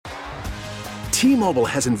T-Mobile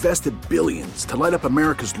has invested billions to light up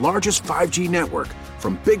America's largest 5G network,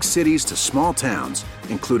 from big cities to small towns,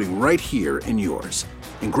 including right here in yours.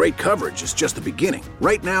 And great coverage is just the beginning.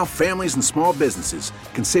 Right now, families and small businesses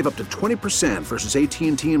can save up to 20% versus AT&T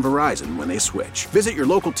and Verizon when they switch. Visit your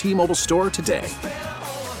local T-Mobile store today.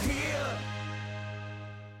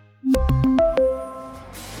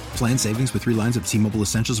 Plan savings with 3 lines of T-Mobile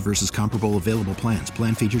Essentials versus comparable available plans.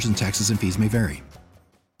 Plan features and taxes and fees may vary.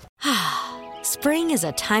 Spring is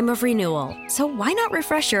a time of renewal, so why not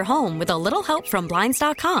refresh your home with a little help from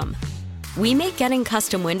Blinds.com? We make getting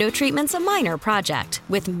custom window treatments a minor project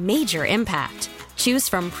with major impact. Choose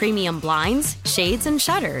from premium blinds, shades, and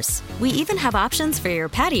shutters. We even have options for your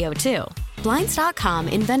patio, too. Blinds.com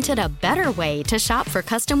invented a better way to shop for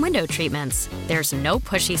custom window treatments. There's no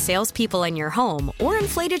pushy salespeople in your home or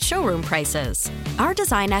inflated showroom prices. Our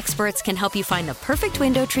design experts can help you find the perfect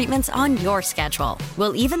window treatments on your schedule.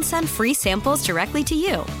 We'll even send free samples directly to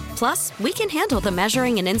you. Plus, we can handle the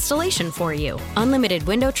measuring and installation for you. Unlimited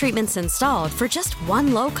window treatments installed for just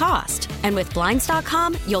one low cost. And with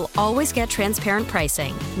Blinds.com, you'll always get transparent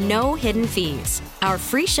pricing. No hidden fees. Our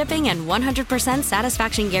free shipping and 100%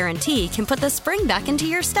 satisfaction guarantee can put the spring back into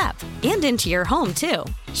your step and into your home, too.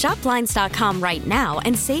 Shop Blinds.com right now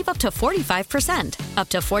and save up to 45%. Up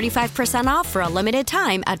to 45% off for a limited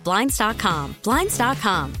time at Blinds.com.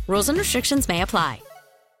 Blinds.com. Rules and restrictions may apply.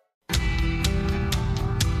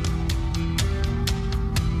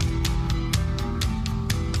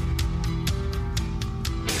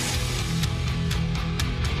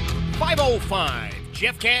 .505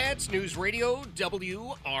 Jeff Katz, News Radio,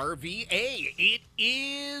 WRVA. It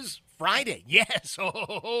is Friday. Yes.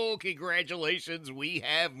 Oh, congratulations. We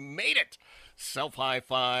have made it. Self-high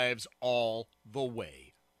fives all the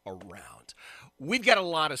way around. We've got a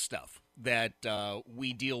lot of stuff that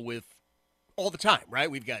we deal with all the time,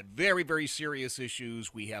 right? We've got very, very serious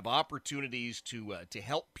issues. We have opportunities to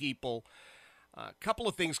help people. A couple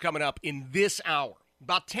of things coming up in this hour.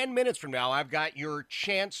 About 10 minutes from now, I've got your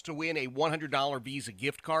chance to win a $100 Visa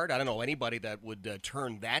gift card. I don't know anybody that would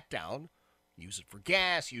turn that down. Use it for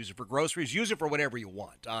gas, use it for groceries, use it for whatever you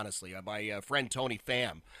want, honestly. My friend Tony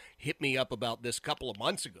Pham hit me up about this a couple of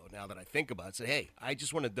months ago, now that I think about it. Said, hey, I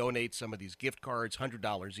just want to donate some of these gift cards,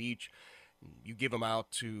 $100 each. You give them out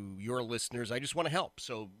to your listeners. I just want to help.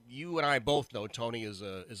 So you and I both know Tony is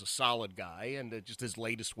a solid guy and just his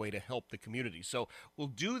latest way to help the community. So we'll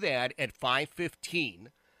do that at 5:15.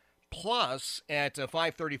 Plus, at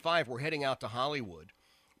 5:35, we're heading out to Hollywood.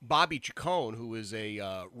 Bobby Chacon, who is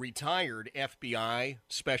a retired FBI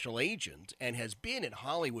special agent and has been in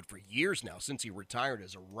Hollywood for years now, since he retired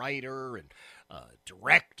as a writer and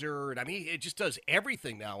director. And I mean, it just does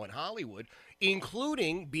everything now in Hollywood,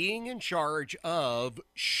 including being in charge of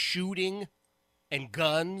shooting and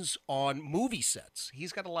guns on movie sets.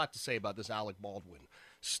 He's got a lot to say about this Alec Baldwin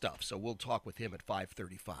stuff, so we'll talk with him at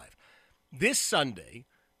 5:35. This Sunday,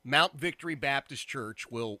 Mount Victory Baptist Church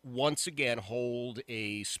will once again hold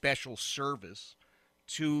a special service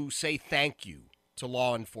to say thank you to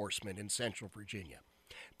law enforcement in Central Virginia.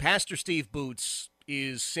 Pastor Steve Boots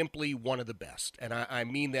is simply one of the best, and I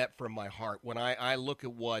mean that from my heart. When I look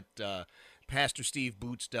at what Pastor Steve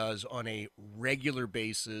Boots does on a regular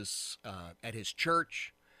basis at his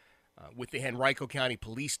church, with the Henrico County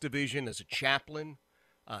Police Division as a chaplain,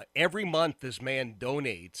 every month this man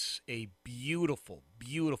donates a beautiful,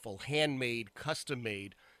 beautiful, handmade,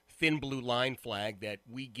 custom-made thin blue line flag that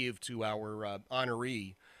we give to our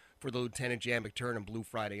honoree for the Lieutenant Jan McTurnan Blue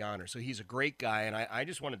Friday Honor. So he's a great guy, and I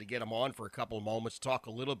just wanted to get him on for a couple of moments, talk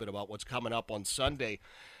a little bit about what's coming up on Sunday.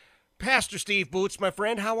 Pastor Steve Boots, my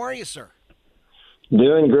friend, how are you, sir?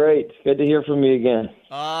 Doing great. Good to hear from you again.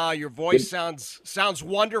 Your voice sounds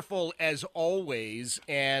wonderful as always,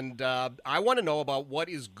 and I want to know about what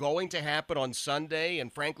is going to happen on Sunday,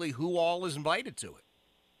 and frankly, who all is invited to it.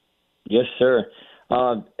 Yes, sir.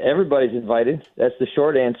 Everybody's invited. That's the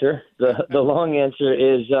short answer. The long answer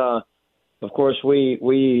is, of course, we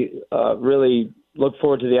really look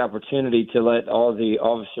forward to the opportunity to let all the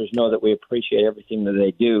officers know that we appreciate everything that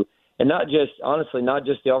they do. And not just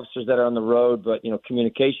the officers that are on the road, but,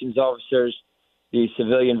 communications officers, the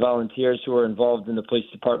civilian volunteers who are involved in the police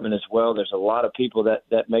department as well. There's a lot of people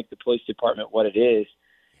that make the police department what it is.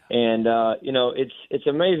 And, it's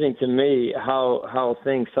amazing to me how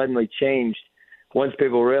things suddenly changed once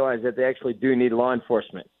people realized that they actually do need law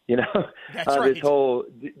enforcement. That's right. This whole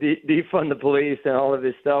defund the police and all of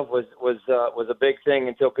this stuff was a big thing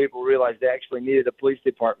until people realized they actually needed a police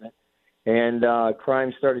department. And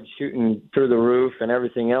crime started shooting through the roof and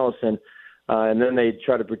everything else, and then they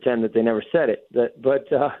try to pretend that they never said it. But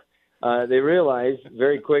they realize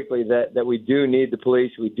very quickly that we do need the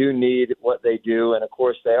police. We do need what they do. And, of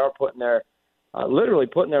course, they are literally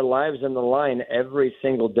putting their lives on the line every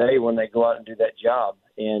single day when they go out and do that job.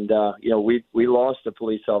 And, we lost a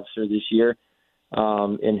police officer this year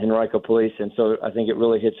in Henrico Police. And so I think it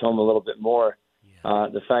really hits home a little bit more.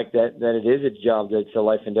 The fact that it is a job that's a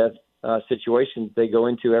life and death situation they go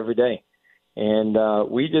into every day. And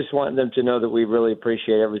we just want them to know that we really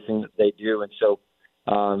appreciate everything that they do. And so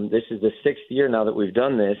this is the 6th year now that we've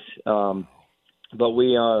done this. But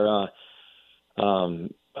we are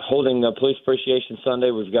holding a Police Appreciation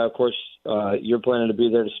Sunday. We've got, of course, you're planning to be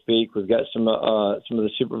there to speak. We've got some of the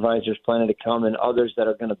supervisors planning to come and others that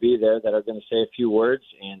are going to be there that are going to say a few words.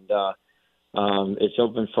 And it's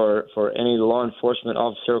open for any law enforcement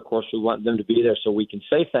officer. Of course, we want them to be there so we can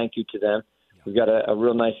say thank you to them. We've got a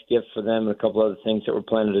real nice gift for them and a couple other things that we're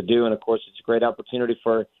planning to do. And, of course, it's a great opportunity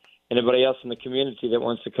for anybody else in the community that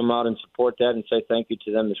wants to come out and support that and say thank you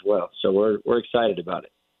to them as well. So we're excited about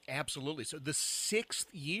it. Absolutely. So the 6th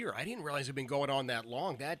year, I didn't realize it'd been going on that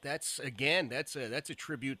long. That's a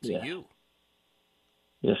tribute to you.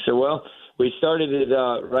 Yes, sir. Well, we started it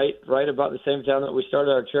right about the same time that we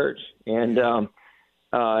started our church, and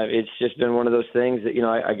it's just been one of those things that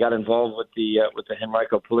I got involved with the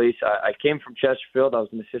Henrico Police. I came from Chesterfield. I was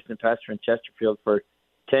an assistant pastor in Chesterfield for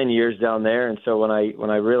 10 years down there, and so when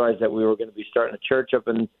I realized that we were going to be starting a church up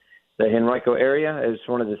in the Henrico area, it was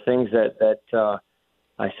one of the things that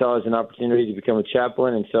I saw as an opportunity to become a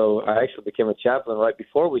chaplain, and so I actually became a chaplain right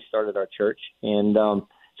before we started our church, and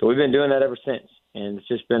so we've been doing that ever since. And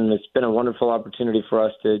it's been a wonderful opportunity for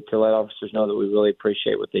us to let officers know that we really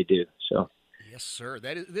appreciate what they do. So. Yes, sir.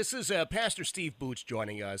 This is Pastor Steve Boots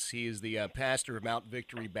joining us. He is the pastor of Mount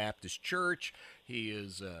Victory Baptist Church. He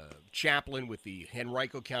is chaplain with the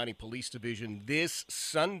Henrico County Police Division. This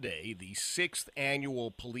Sunday, the 6th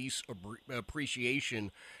annual Police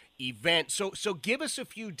Appreciation event. So give us a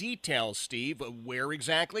few details, Steve. Where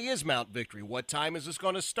exactly is Mount Victory? What time is this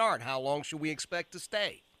going to start? How long should we expect to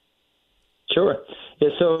stay? Sure. Yeah,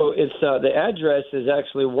 so it's the address is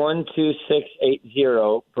actually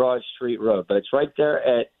 12680 Broad Street Road, but it's right there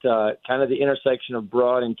at kind of the intersection of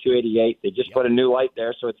Broad and 288. They just put a new light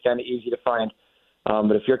there, so it's kind of easy to find.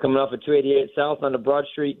 But if you're coming off of 288 South onto Broad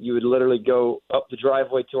Street, you would literally go up the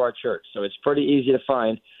driveway to our church. So it's pretty easy to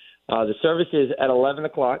find. The service is at 11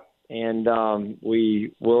 o'clock, and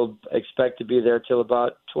we will expect to be there till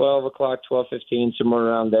about 12 o'clock, 12:15, somewhere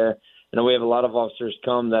around there. And we have a lot of officers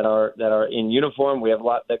come that are in uniform. We have a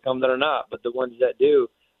lot that come that are not, but the ones that do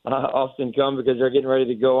often come because they're getting ready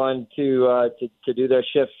to go on to do their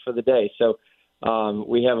shift for the day. So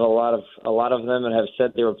we have a lot of them that have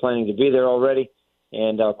said they were planning to be there already,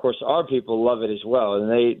 and of course our people love it as well,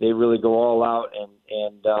 and they really go all out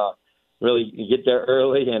and really get there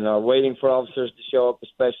early and are waiting for officers to show up,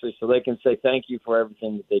 especially so they can say thank you for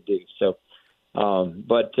everything that they do. So.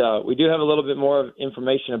 But we do have a little bit more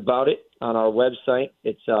information about it on our website.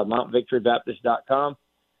 It's MountVictoryBaptist.com.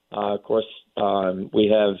 Of course, we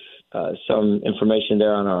have some information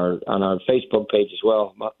there on our Facebook page as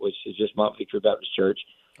well, which is just Mount Victory Baptist Church.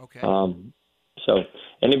 Okay. So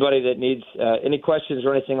anybody that needs any questions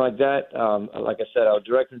or anything like that, like I said, I'll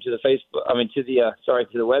direct them to the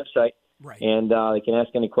website, right. And they can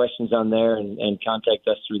ask any questions on there and contact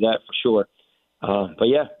us through that for sure. But,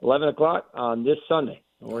 11 o'clock on this Sunday.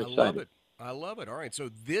 We're excited. I love it. All right, so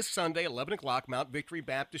this Sunday, 11 o'clock, Mount Victory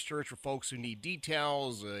Baptist Church, for folks who need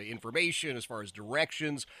details, information as far as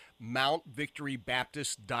directions,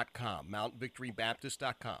 MountVictoryBaptist.com,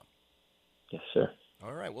 MountVictoryBaptist.com. Yes, sir.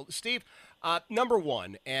 All right. Well, Steve, number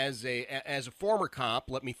one, as a former cop,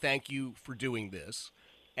 let me thank you for doing this.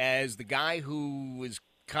 As the guy who is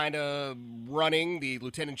kind of running the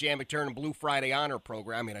Lieutenant Jan McTurnan Blue Friday Honor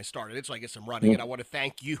Program. I mean, I started it, so I guess I'm running it. I want to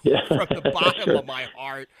thank you from the bottom of my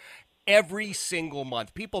heart every single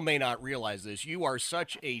month. People may not realize this. You are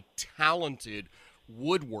such a talented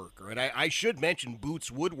woodworker. And I should mention Boots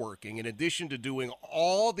Woodworking. In addition to doing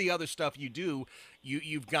all the other stuff you do,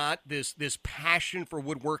 you've got this passion for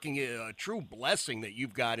woodworking, a true blessing that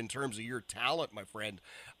you've got in terms of your talent, my friend.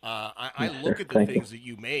 I look at the things that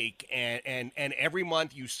you make, and every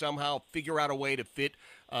month you somehow figure out a way to fit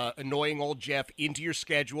annoying old Jeff into your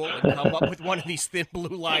schedule and come up with one of these thin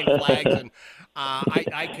blue line flags. And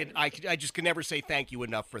I just can never say thank you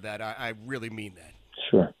enough for that. I really mean that.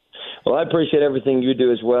 Sure. Well, I appreciate everything you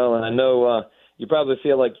do as well, and I know you probably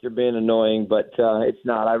feel like you're being annoying, but it's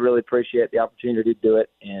not. I really appreciate the opportunity to do it,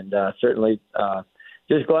 and certainly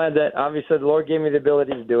just glad that obviously the Lord gave me the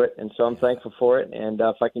ability to do it, and so I'm thankful for it. And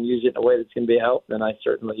if I can use it in a way that's going to be a help, then I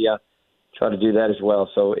certainly try to do that as well.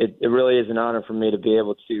 So it really is an honor for me to be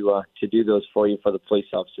able to do those for you, for the police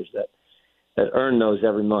officers that earn those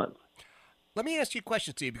every month. Let me ask you a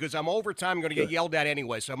question, Steve, because I'm over time. I'm going to get yelled at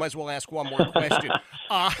anyway, so I might as well ask one more question.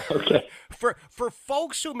 Okay. For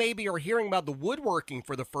folks who maybe are hearing about the woodworking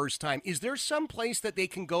for the first time, is there some place that they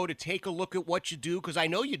can go to take a look at what you do? Because I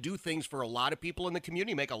know you do things for a lot of people in the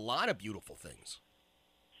community, make a lot of beautiful things.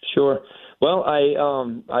 Sure. Well,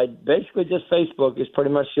 I basically just Facebook is pretty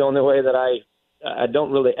much the only way that I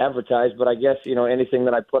don't really advertise, but I guess, anything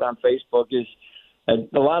that I put on Facebook is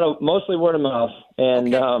mostly word of mouth.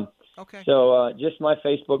 And, Okay. So just my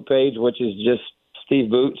Facebook page, which is just Steve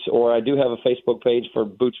Boots, or I do have a Facebook page for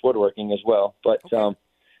Boots Woodworking as well. But,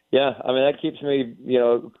 that keeps me,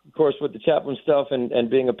 of course, with the chaplain stuff and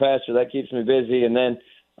being a pastor, that keeps me busy. And then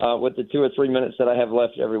with the 2 or 3 minutes that I have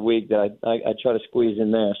left every week that I try to squeeze in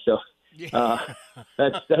there. So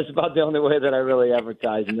that's about the only way that I really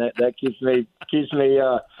advertise. And that keeps me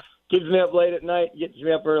up late at night, gets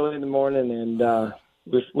me up early in the morning, and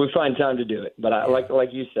we find time to do it. But I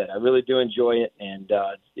like you said, I really do enjoy it, and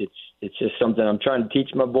it's just something I'm trying to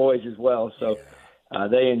teach my boys as well, so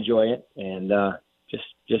they enjoy it, and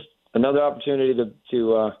just another opportunity to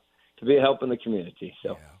be a help in the community.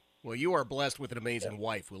 So. Yeah. Well, you are blessed with an amazing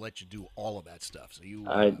wife who lets you do all of that stuff. So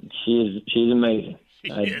she's amazing.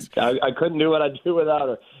 I couldn't do what I do without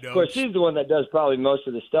her. No, of course, she's the one that does probably most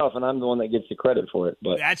of the stuff, and I'm the one that gets the credit for it.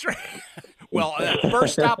 But that's right. Well,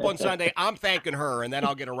 first stop on Sunday, I'm thanking her, and then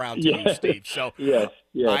I'll get around to you, Steve. So yes,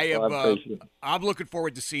 I'm looking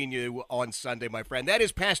forward to seeing you on Sunday, my friend. That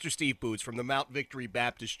is Pastor Steve Boots from the Mount Victory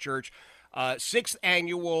Baptist Church. 6th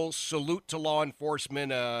annual Salute to Law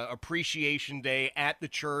Enforcement Appreciation Day at the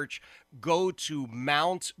church. Go to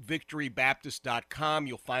MountVictoryBaptist.com.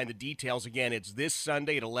 You'll find the details. Again, it's this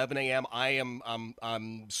Sunday at 11 a.m.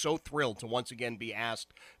 I'm so thrilled to once again be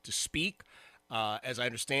asked to speak. As I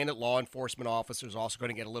understand it, law enforcement officers are also going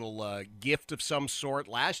to get a little gift of some sort.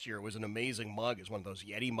 Last year it was an amazing mug. It was one of those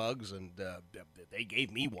Yeti mugs, and they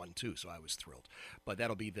gave me one too, so I was thrilled. But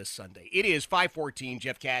that'll be this Sunday. It is 5:14,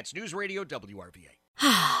 Jeff Katz, News Radio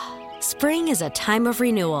WRVA. Spring is a time of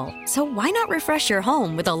renewal, so why not refresh your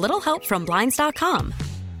home with a little help from Blinds.com?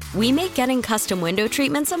 We make getting custom window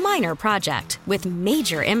treatments a minor project with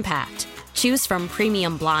major impact. Choose from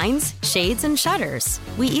premium blinds, shades, and shutters.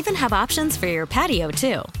 We even have options for your patio,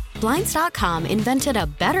 too. Blinds.com invented a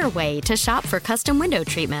better way to shop for custom window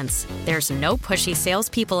treatments. There's no pushy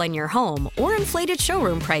salespeople in your home or inflated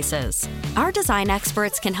showroom prices. Our design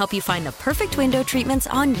experts can help you find the perfect window treatments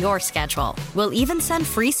on your schedule. We'll even send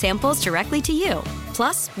free samples directly to you.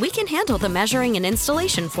 Plus, we can handle the measuring and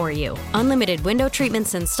installation for you. Unlimited window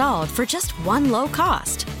treatments installed for just one low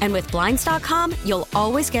cost. And with Blinds.com, you'll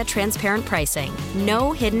always get transparent pricing.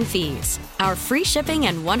 No hidden fees. Our free shipping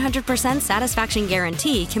and 100% satisfaction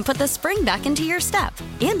guarantee can put the spring back into your step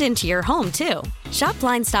and into your home, too. Shop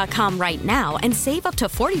Blinds.com right now and save up to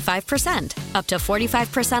 45%. Up to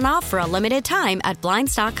 45% off for a limited time at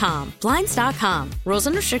Blinds.com. Blinds.com. Rules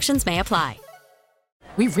and restrictions may apply.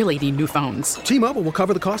 We really need new phones. T-Mobile will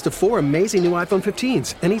cover the cost of 4 amazing new iPhone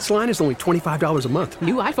 15s, and each line is only $25 a month.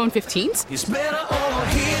 New iPhone 15s? It's better over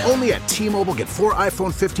here. Only at T-Mobile, get 4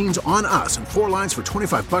 iPhone 15s on us and 4 lines for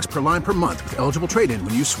 $25 per line per month with eligible trade-in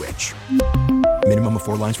when you switch. Minimum of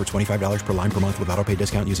 4 lines for $25 per line per month with autopay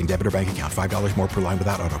discount using debit or bank account. $5 more per line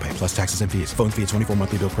without autopay, plus taxes and fees. Phone fee at 24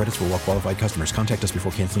 monthly bill credits for well-qualified customers. Contact us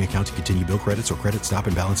before canceling account to continue bill credits or credit stop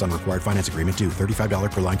and balance on required finance agreement due.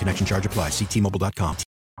 $35 per line connection charge applies. See T-Mobile.com.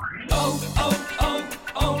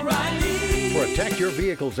 O'Reilly. Protect your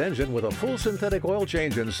vehicle's engine with a full synthetic oil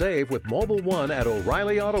change and save with Mobil 1 at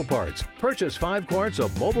O'Reilly Auto Parts. Purchase 5 quarts of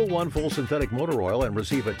Mobil 1 full synthetic motor oil and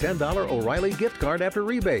receive a $10 O'Reilly gift card after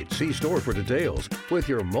rebate. See store for details. With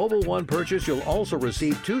your Mobil 1 purchase, you'll also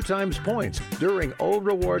receive 2 times points during Old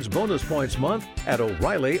Rewards Bonus Points Month at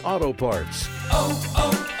O'Reilly Auto Parts.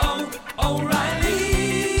 O'Reilly